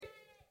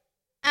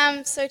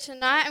So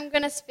tonight I'm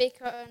going to speak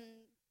on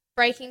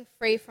breaking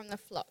free from the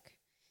flock.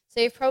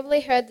 So you've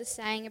probably heard the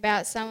saying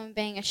about someone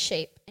being a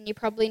sheep, and you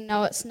probably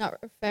know it's not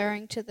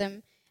referring to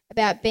them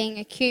about being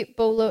a cute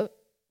ball of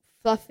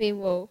fluffy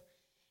wool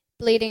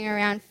bleeding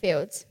around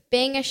fields.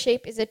 Being a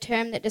sheep is a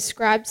term that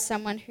describes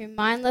someone who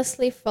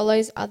mindlessly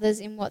follows others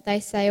in what they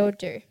say or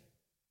do.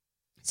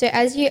 So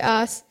as you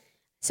are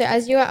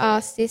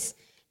asked this,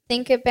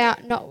 think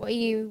about not what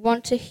you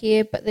want to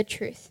hear, but the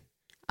truth.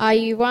 Are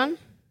you one?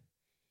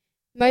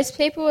 Most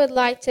people would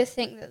like to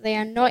think that they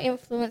are not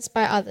influenced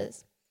by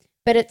others,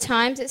 but at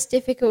times it's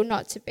difficult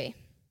not to be.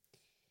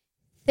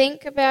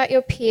 Think about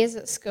your peers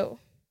at school.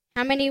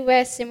 How many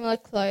wear similar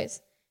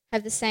clothes,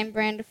 have the same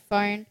brand of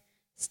phone,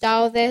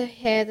 style their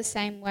hair the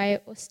same way,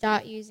 or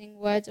start using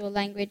words or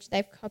language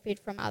they've copied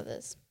from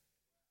others?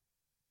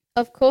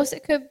 Of course,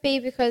 it could be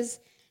because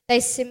they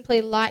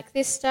simply like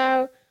this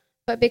style,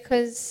 but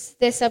because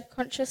they're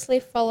subconsciously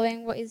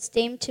following what is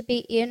deemed to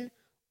be in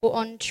or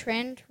on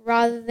trend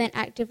rather than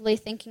actively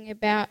thinking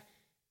about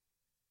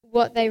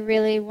what they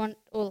really want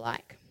or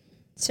like.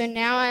 So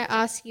now I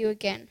ask you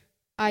again,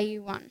 are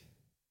you one?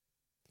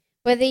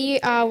 Whether you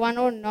are one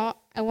or not,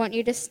 I want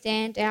you to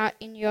stand out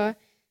in your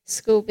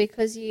school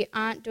because you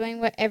aren't doing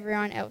what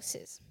everyone else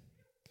is.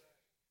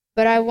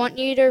 But I want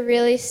you to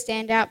really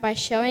stand out by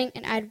showing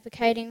and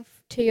advocating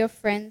to your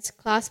friends,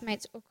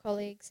 classmates, or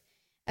colleagues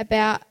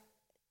about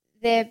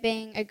there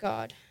being a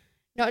God.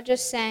 Not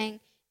just saying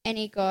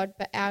any God,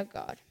 but our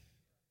God.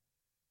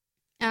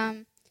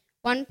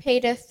 1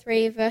 Peter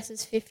 3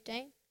 verses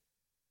 15.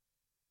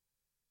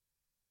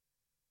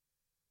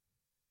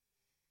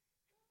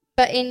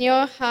 But in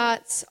your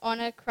hearts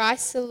honour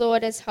Christ the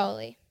Lord as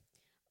holy,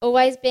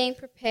 always being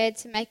prepared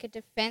to make a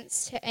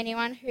defence to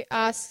anyone who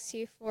asks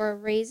you for a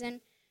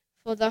reason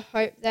for the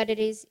hope that it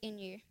is in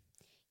you.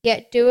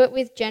 Yet do it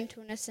with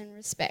gentleness and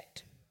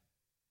respect.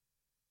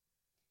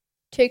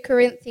 2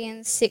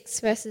 Corinthians 6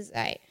 verses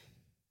 8.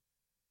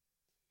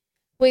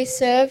 We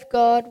serve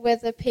God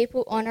whether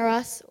people honour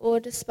us or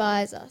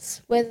despise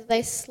us, whether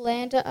they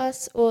slander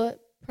us or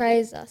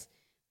praise us.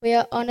 We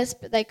are honest,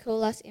 but they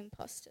call us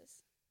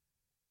impostors.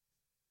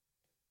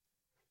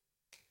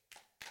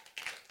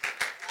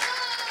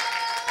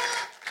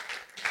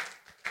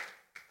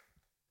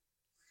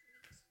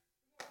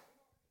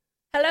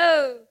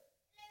 Hello.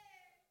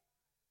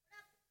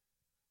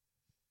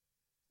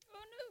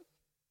 Oh no.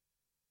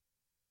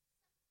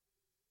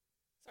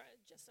 Sorry,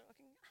 just so I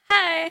can.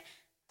 Hi.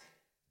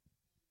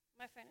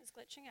 My phone is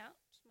glitching out.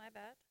 My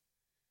bad.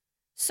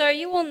 So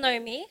you all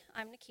know me.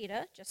 I'm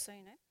Nikita, just so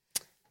you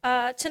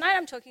know. Tonight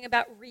I'm talking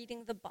about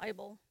reading the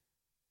Bible,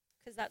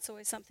 because that's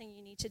always something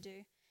you need to do.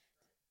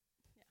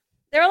 Yeah.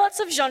 There are lots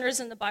of genres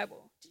in the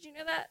Bible. Did you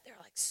know that? There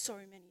are like so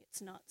many.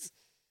 It's nuts.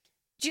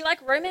 Do you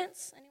like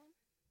romance? Anyone?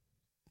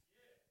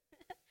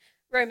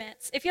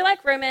 Romance. If you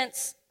like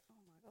romance, oh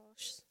my gosh,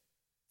 this is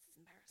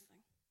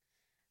embarrassing.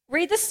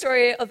 Read the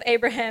story of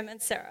Abraham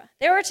and Sarah.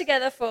 They were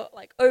together for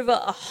like over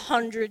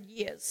 100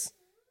 years.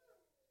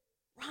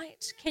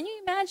 Right? Can you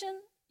imagine?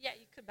 Yeah,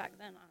 you could back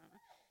then, I don't know.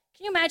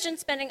 Can you imagine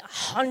spending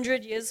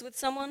 100 years with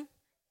someone?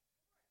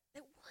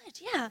 They would,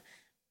 yeah.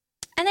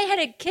 And they had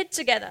a kid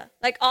together,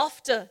 like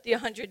after the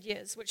 100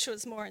 years, which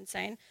was more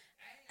insane.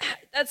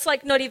 That's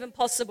like not even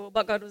possible,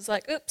 but God was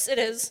like, oops, it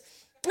is.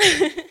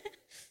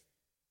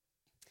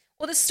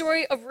 Or the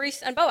story of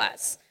Ruth and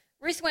Boaz.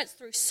 Ruth went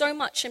through so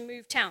much and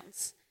moved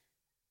towns.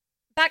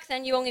 Back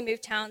then, you only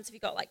moved towns if you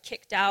got like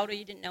kicked out or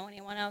you didn't know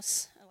anyone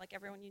else, or, like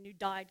everyone you knew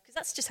died, because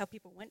that's just how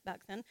people went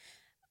back then.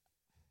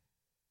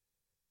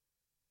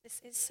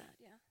 This is sad,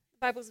 yeah. The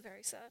Bible's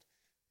very sad.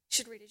 You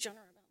should read a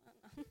genre about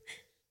that.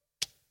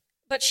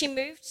 But she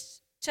moved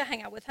to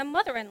hang out with her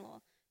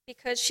mother-in-law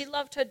because she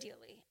loved her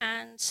dearly.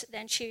 And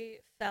then she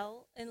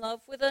fell in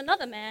love with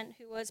another man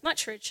who was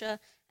much richer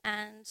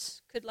and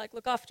could like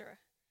look after her.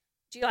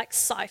 Do you like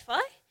sci-fi?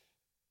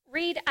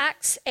 Read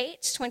Acts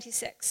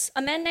 8:26.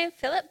 A man named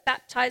Philip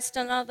baptized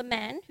another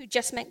man who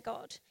just met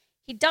God.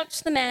 He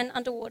dunked the man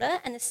underwater,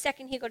 and the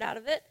second he got out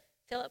of it,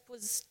 Philip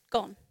was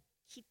gone.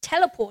 He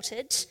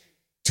teleported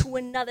to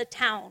another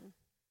town.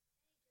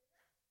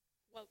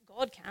 Well,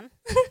 God can.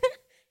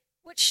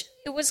 Which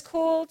it was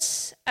called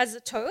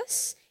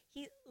Azotus.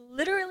 He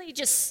literally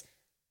just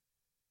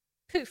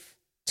poof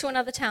to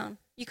another town.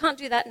 You can't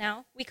do that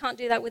now. We can't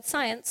do that with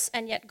science,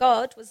 and yet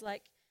God was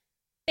like,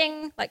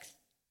 bing, like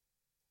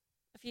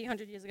a few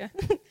hundred years ago.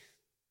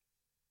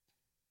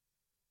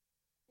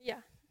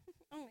 Yeah,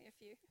 only a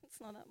few. It's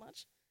not that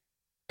much.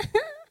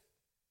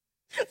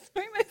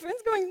 Sorry, my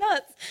phone's going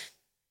nuts.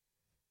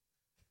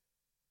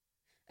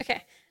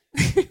 Okay.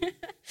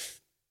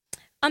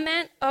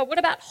 What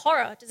about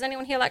horror? Does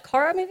anyone here like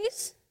horror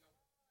movies?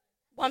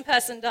 One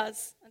person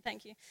does, and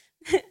thank you.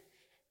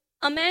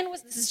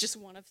 This is just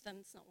one of them,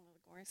 it's not one of the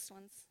goriest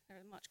ones. There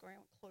are much gorier.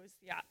 I'll close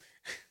the app.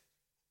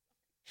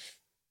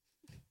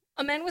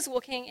 A man was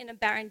walking in a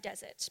barren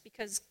desert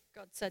because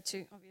God said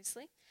to,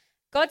 obviously.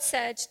 God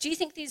said, do you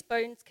think these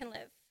bones can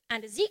live?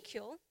 And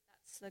Ezekiel,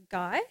 that's the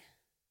guy,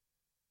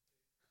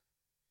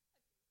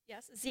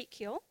 yes,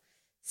 Ezekiel,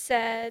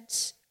 said,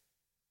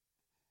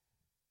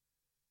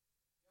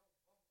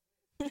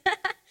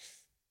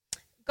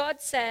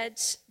 God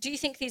said, "Do you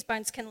think these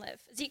bones can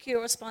live?"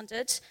 Ezekiel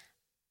responded,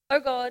 "Oh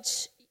God,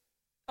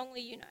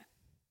 only you know."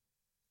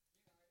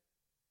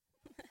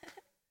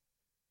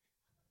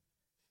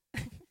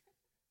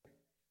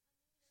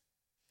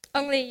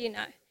 Only you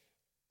know.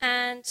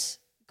 And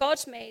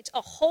God made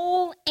a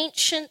whole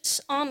ancient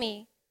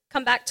army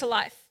come back to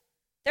life.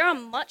 There are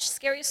much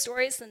scarier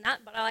stories than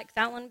that, but I like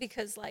that one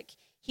because like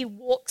he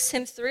walks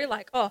him through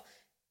like, oh,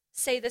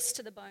 say this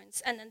to the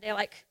bones. And then they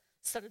like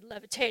started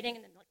levitating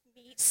and then like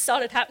meat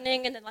started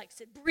happening and then like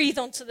said breathe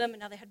onto them and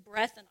now they had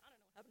breath and I don't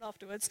know what happened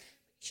afterwards.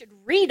 You should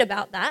read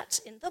about that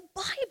in the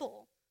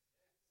Bible.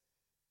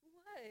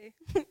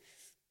 Why?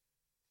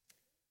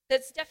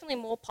 There's definitely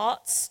more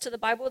parts to the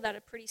Bible that are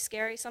pretty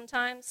scary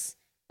sometimes,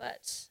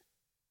 but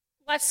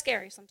life's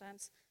scary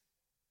sometimes.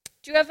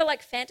 Do you ever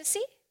like fantasy?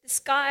 This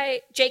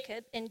guy,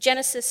 Jacob, in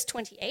Genesis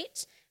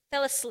 28,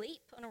 fell asleep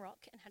on a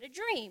rock and had a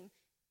dream.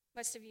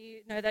 Most of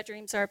you know that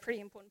dreams are a pretty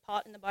important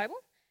part in the Bible.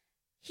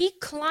 He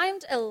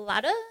climbed a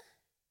ladder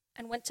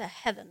and went to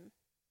heaven.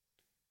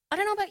 I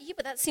don't know about you,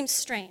 but that seems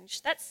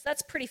strange.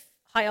 That's pretty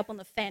high up on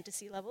the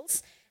fantasy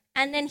levels.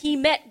 And then he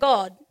met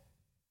God.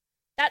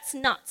 That's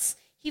nuts.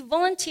 He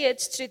volunteered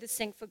to do this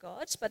thing for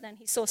God, but then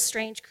he saw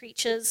strange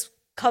creatures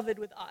covered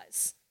with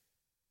eyes.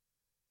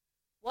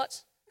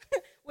 What?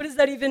 What does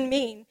that even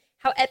mean?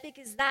 How epic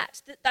is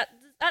that?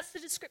 That's the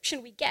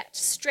description we get.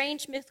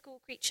 Strange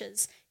mythical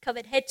creatures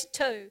covered head to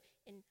toe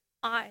in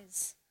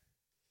eyes.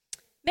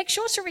 Make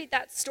sure to read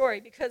that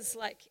story because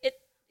like it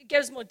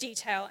gives more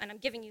detail and I'm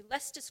giving you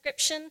less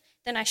description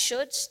than I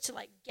should to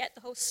like get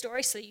the whole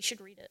story, so you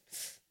should read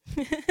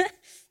it.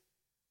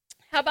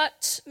 How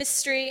about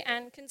mystery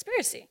and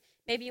conspiracy?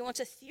 Maybe you want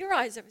to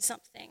theorize over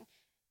something.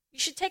 You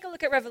should take a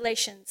look at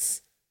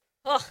Revelations.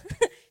 Oh,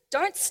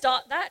 don't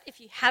start that if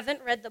you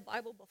haven't read the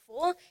Bible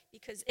before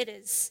because it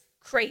is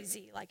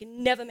crazy. Like, it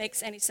never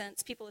makes any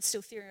sense. People are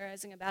still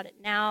theorizing about it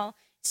now.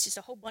 It's just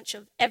a whole bunch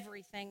of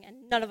everything,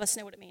 and none of us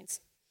know what it means.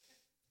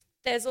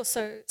 There's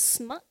also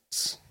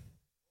smut.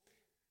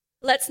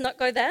 Let's not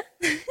go there.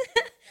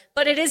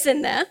 But it is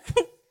in there.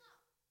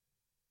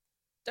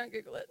 Don't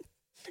Google it.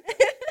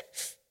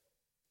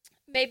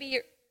 Maybe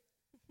you're...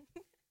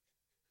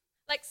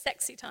 like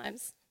sexy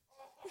times.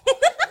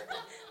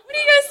 What do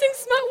you guys think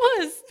smut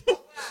was?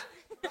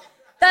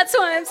 That's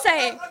what I'm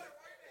saying.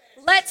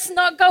 Let's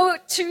not go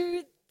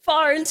too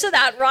far into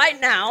that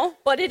right now,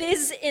 but it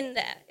is in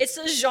there. It's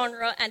a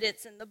genre and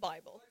it's in the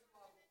Bible.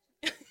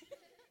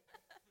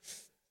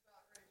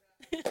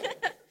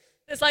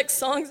 There's like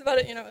songs about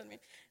it, you know what I mean.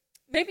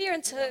 Maybe you're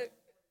into... There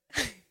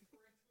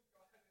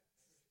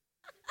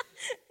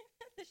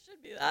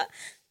should be that.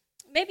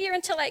 Maybe you're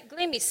into like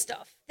gloomy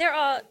stuff. There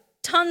are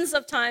tons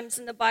of times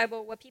in the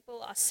Bible where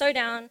people are so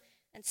down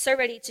and so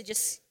ready to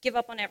just give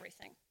up on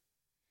everything.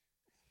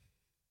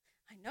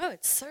 I know,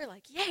 it's so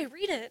like, yay,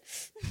 read it.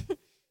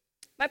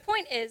 My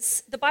point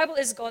is, the Bible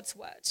is God's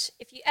word.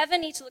 If you ever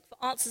need to look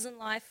for answers in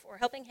life or a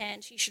helping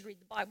hand, you should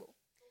read the Bible.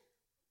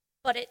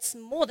 But it's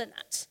more than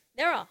that.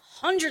 There are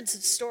hundreds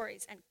of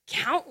stories and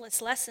countless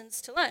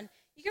lessons to learn.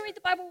 You can read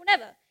the Bible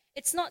whenever.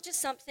 It's not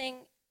just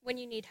something when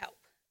you need help,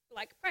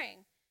 like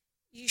praying.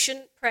 You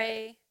shouldn't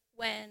pray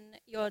when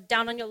you're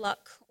down on your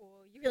luck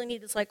or you really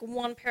need this like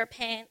one pair of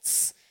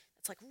pants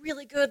that's like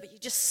really good but you're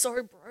just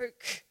so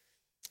broke.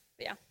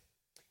 But yeah.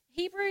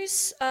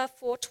 Hebrews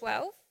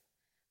 4:12,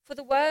 for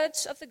the word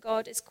of the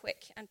God is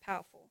quick and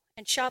powerful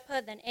and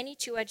sharper than any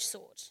two-edged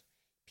sword,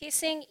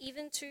 piercing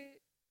even to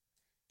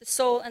the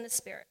soul and the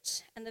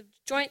spirit and the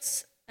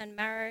joints and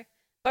marrow,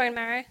 bone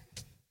marrow,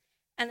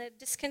 and the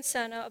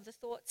discerner of the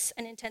thoughts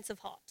and intents of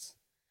heart.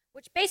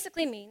 Which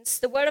basically means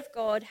the word of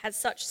God has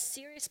such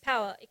serious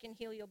power it can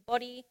heal your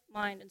body,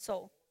 mind, and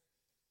soul.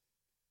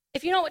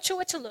 If you're not sure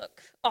where to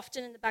look,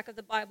 often in the back of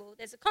the Bible,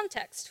 there's a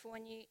context for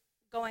when you're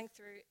going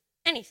through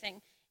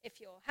anything. If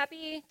you're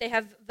happy, they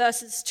have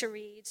verses to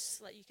read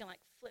so that you can like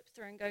flip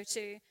through and go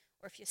to,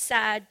 or if you're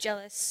sad,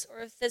 jealous,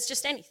 or if there's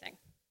just anything.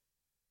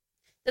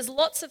 There's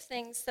lots of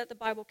things that the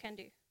Bible can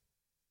do.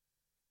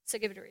 So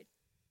give it a read.